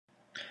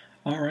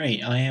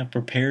Alright, I have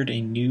prepared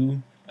a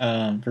new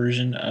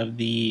version of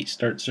the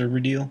Start Server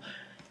deal,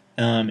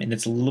 and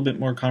it's a little bit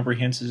more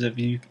comprehensive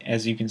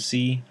as you can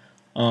see,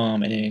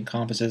 and it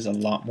encompasses a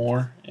lot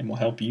more and will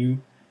help you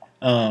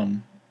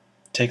um,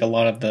 take a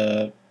lot of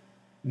the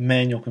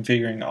manual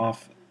configuring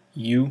off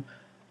you.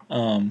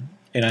 And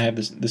I have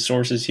the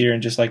sources here,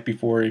 and just like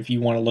before, if you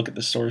want to look at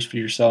the source for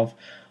yourself,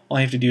 all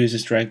you have to do is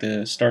just drag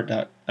the start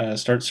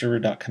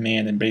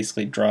server.command and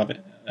basically drag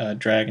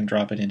and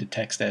drop it into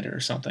TextEdit or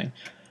something.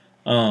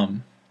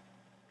 Um,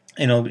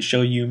 and it'll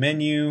show you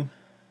menu.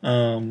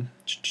 It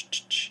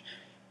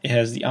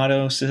has the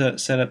auto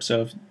setup,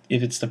 so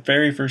if it's the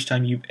very first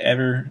time you've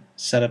ever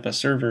set up a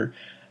server,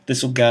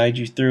 this will guide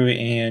you through it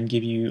and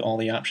give you all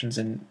the options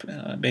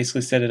and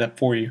basically set it up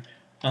for you.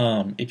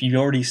 If you've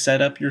already set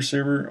up your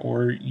server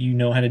or you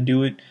know how to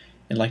do it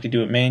and like to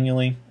do it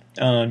manually,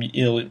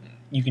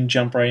 you can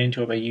jump right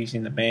into it by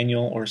using the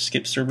manual or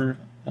skip server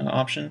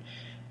option,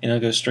 and it'll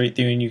go straight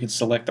through, and you can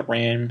select the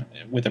RAM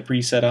with a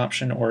preset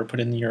option or put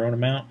in your own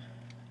amount.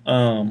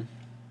 And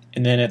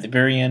then at the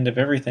very end of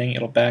everything,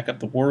 it'll back up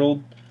the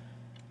world,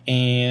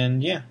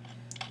 and yeah.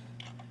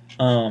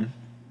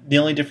 The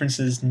only difference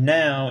is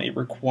now it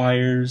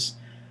requires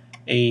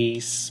a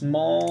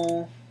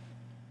small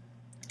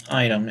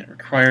item. It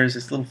requires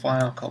this little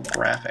file called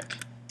graphic.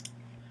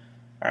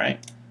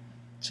 Alright,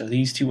 so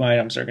these two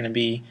items are going to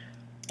be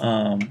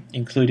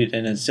included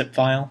in a zip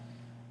file,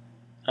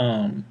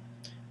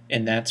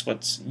 and that's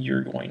what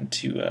you're going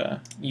to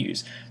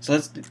use. So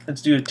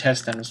let's do a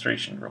test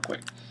demonstration real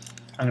quick.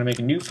 I'm going to make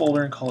a new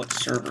folder and call it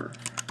server.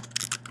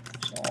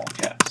 So all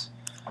caps.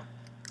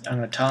 I'm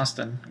going to toss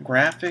the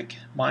graphic,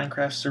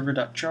 Minecraft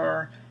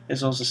server.jar,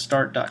 as well as the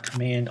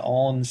start.command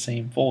all in the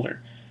same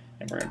folder.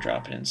 And we're going to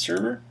drop it in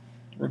server.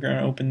 We're going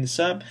to open this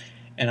up,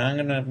 and I'm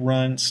going to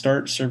run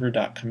start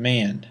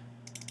server.command.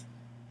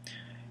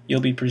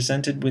 You'll be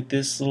presented with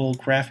this little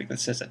graphic that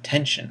says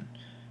attention.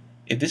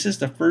 If this is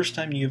the first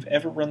time you've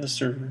ever run the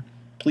server,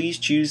 please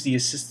choose the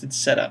assisted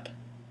setup.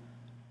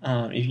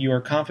 If you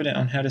are confident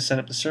on how to set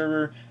up the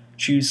server,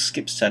 choose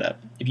skip setup.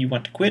 If you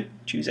want to quit,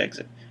 choose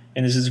exit.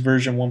 And this is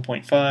version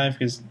 1.5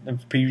 because the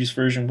previous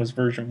version was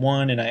version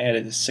 1, and I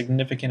added a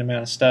significant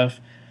amount of stuff,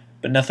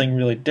 but nothing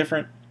really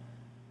different.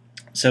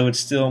 So it's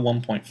still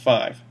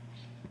 1.5.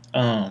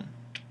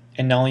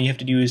 And all you have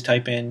to do is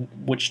type in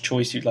which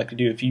choice you'd like to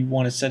do. If you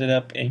want to set it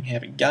up and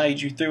have it guide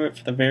you through it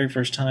for the very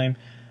first time,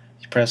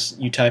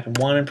 you type in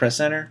 1 and press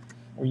enter,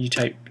 or you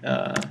type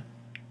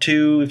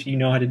 2 if you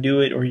know how to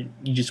do it, or you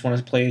just want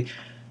to play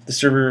the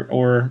server,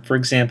 or for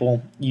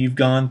example, you've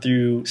gone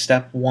through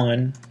step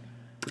 1,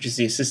 which is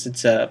the assisted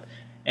setup,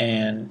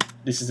 and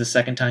this is the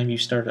second time you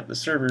started up the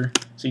server,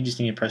 so you just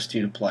need to press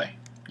 2 to play.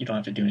 You don't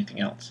have to do anything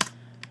else.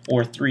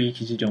 Or 3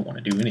 because you don't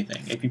want to do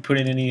anything. If you put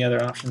in any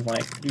other options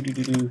like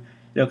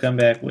it'll come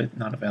back with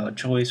not a valid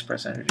choice,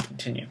 press enter to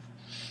continue.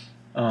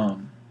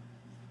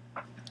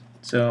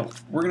 So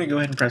we're going to go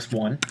ahead and press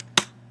 1,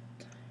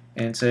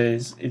 and it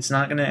says it's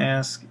not going to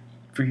ask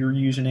for your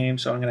username,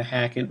 so I'm going to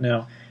hack it.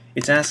 No,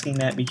 it's asking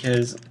that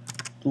because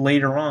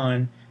later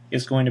on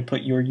it's going to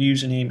put your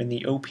username in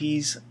the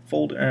OPs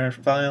folder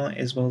file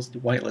as well as the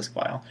whitelist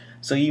file.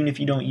 So even if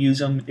you don't use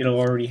them, it'll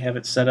already have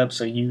it set up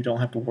so you don't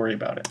have to worry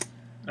about it.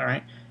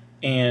 Alright,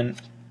 and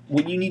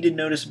what you need to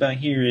notice about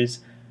here is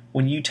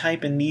when you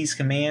type in these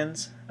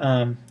commands,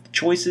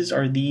 choices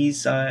are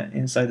these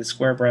inside the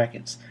square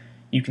brackets.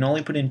 You can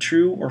only put in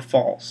true or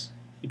false.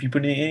 If you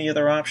put in any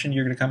other option,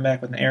 you're going to come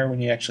back with an error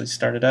when you actually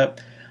start it up.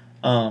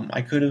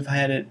 I could have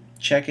had it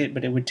check it,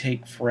 but it would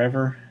take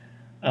forever.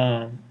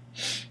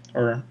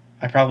 Or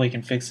I probably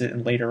can fix it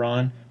later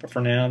on, but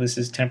for now this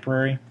is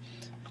temporary.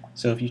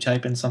 So if you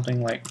type in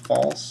something like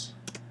false,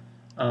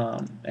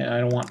 and I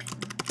don't want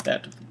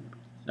that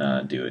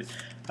to do it.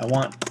 I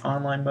want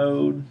online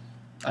mode,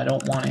 I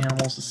don't want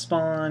animals to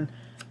spawn,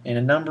 and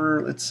a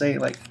number, let's say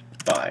like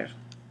 5.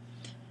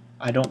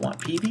 I don't want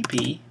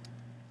PvP.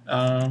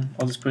 I'll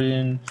just put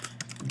in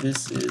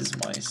this is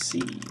my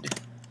seed.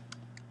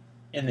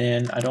 And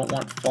then I don't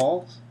want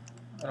false.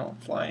 I don't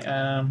fly.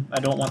 I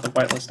don't want the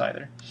whitelist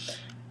either.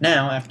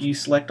 Now, after you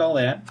select all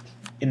that,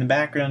 in the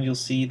background you'll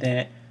see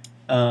that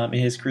it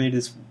has created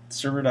this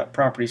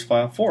server.properties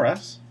file for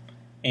us,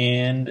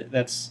 and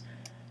that's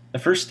the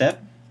first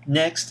step.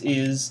 Next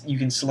is you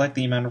can select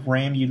the amount of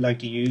RAM you'd like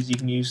to use. You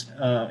can use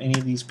any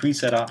of these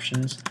preset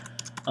options,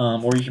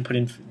 or you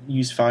can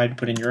use 5 to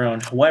put in your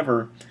own.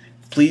 However,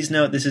 please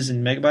note this is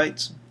in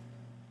megabytes,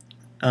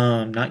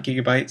 not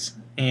gigabytes,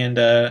 and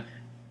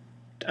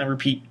I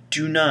repeat,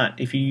 do not,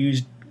 if you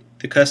use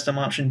the custom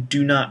option,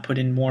 do not put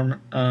in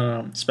more,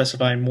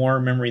 specify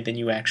more memory than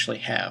you actually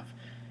have.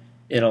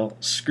 It'll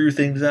screw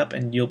things up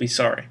and you'll be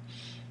sorry.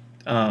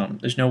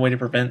 There's no way to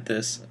prevent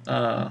this,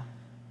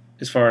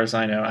 as far as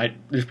I know.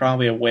 There's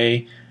probably a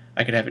way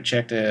I could have it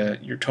checked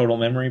your total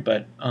memory,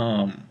 but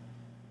I'm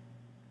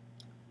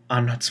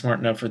not smart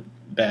enough for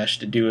Bash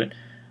to do it.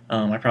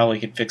 I probably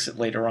could fix it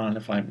later on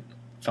if I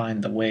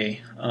find the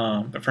way,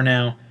 but for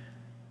now,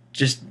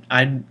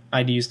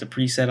 I'd use the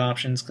preset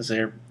options because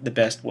they're the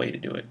best way to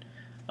do it.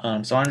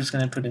 So I'm just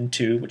going to put in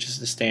 2, which is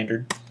the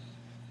standard,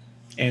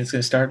 and it's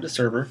going to start up the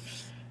server.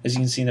 As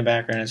you can see in the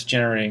background, it's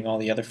generating all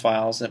the other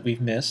files that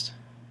we've missed.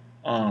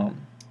 Alright,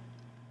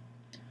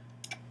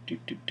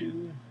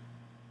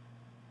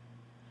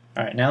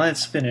 now that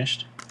it's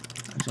finished,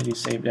 I'm going to do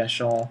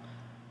save-all.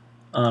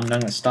 Now I'm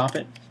going to stop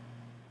it.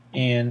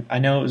 And I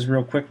know it was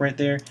real quick right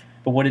there,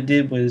 but what it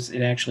did was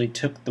it actually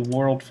took the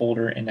world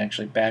folder and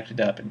actually backed it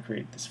up and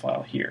created this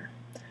file here.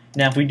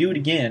 Now if we do it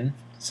again,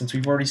 since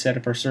we've already set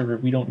up our server,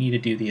 we don't need to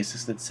do the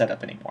assisted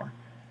setup anymore.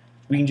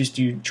 We can just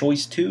do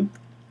choice 2,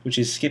 which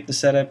is skip the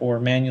setup or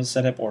manual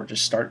setup or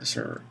just start the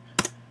server.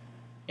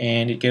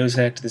 And it goes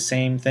back to the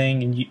same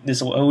thing, and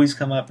this will always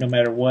come up no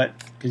matter what,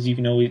 because you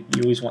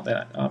always want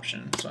that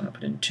option. So I'm going to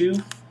put in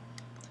 2.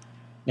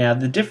 Now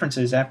the difference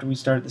is after we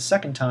start it the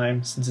second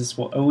time, since this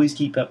will always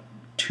keep up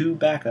 2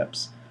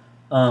 backups,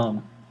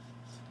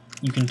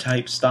 you can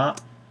type stop,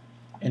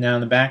 and now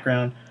in the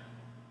background,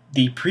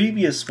 the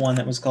previous one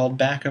that was called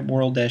backup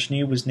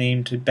world-new was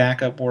named to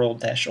backup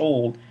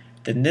world-old.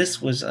 Then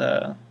this was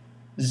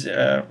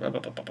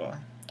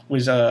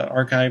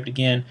archived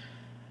again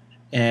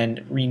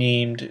and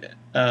renamed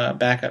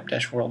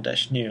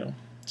backup-world-new.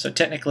 So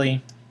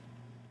technically,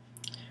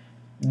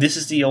 this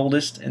is the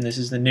oldest and this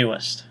is the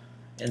newest,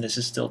 and this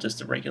is still just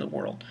the regular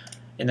world.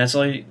 And that's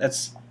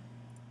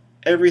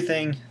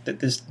everything that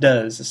this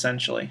does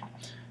essentially.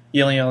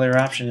 The only other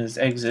option is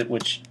exit,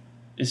 which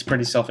is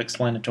pretty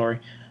self-explanatory.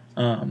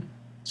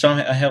 So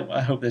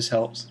I hope this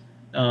helps.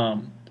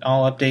 I'll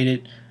update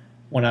it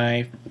when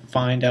I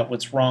find out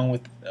what's wrong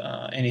with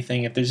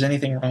anything. If there's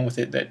anything wrong with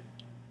it that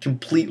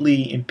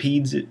completely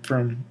impedes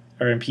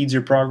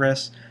your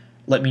progress,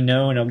 let me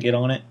know and I'll get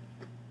on it.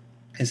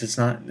 Because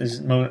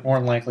there's more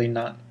than likely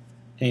not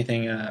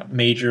anything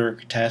major or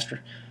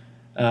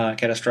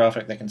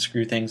catastrophic that can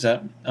screw things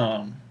up.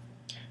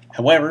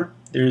 However,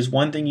 there's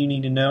one thing you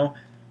need to know,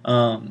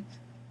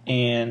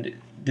 and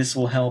this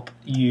will help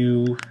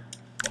you.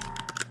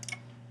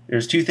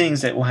 There's 2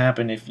 things that will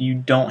happen if you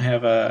don't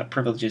have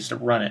privileges to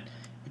run it.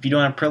 If you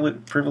don't have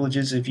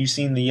privileges, if you've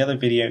seen the other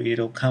video,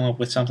 it'll come up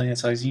with something that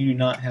says you do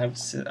not have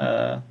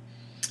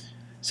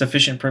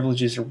sufficient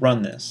privileges to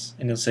run this,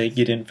 and it'll say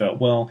get info.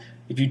 Well,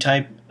 if you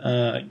type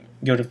go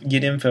to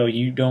get info,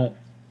 you don't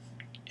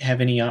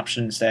have any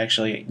options to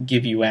actually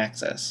give you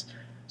access.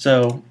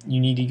 So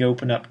you need to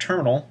open up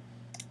terminal,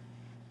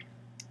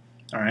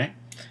 alright,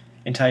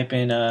 and type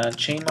in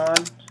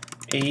chmod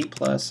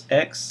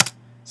a+x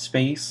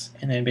space,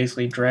 and then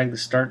basically drag the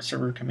start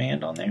server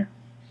command on there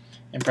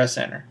and press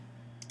enter.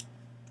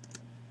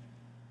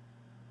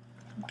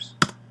 Oops,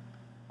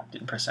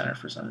 didn't press enter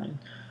for some reason.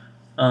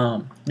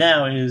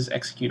 Now it is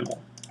executable,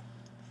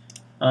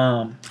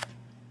 and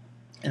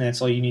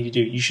that's all you need to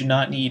do. You should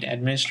not need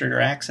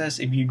administrator access.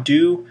 If you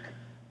do,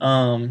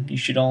 you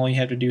should all you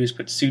have to do is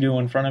put sudo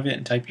in front of it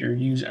and type your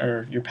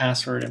your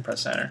password and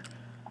press enter.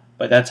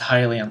 But that's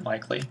highly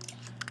unlikely.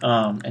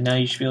 And now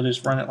you should be able to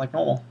just run it like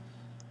normal.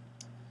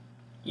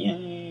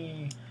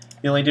 Yay!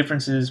 The only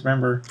difference is,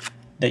 remember,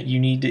 that you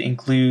need to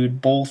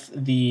include both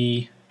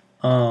the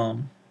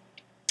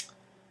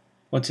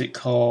what's it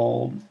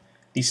called?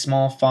 The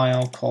small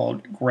file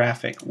called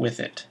graphic with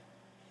it.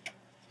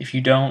 If you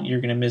don't, you're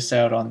going to miss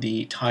out on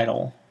the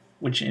title,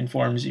 which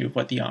informs you of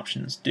what the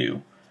options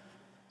do.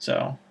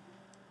 So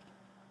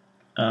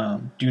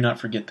do not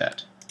forget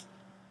that.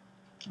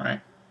 Alright.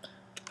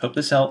 Hope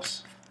this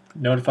helps.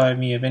 Notify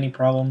me of any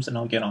problems and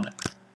I'll get on it.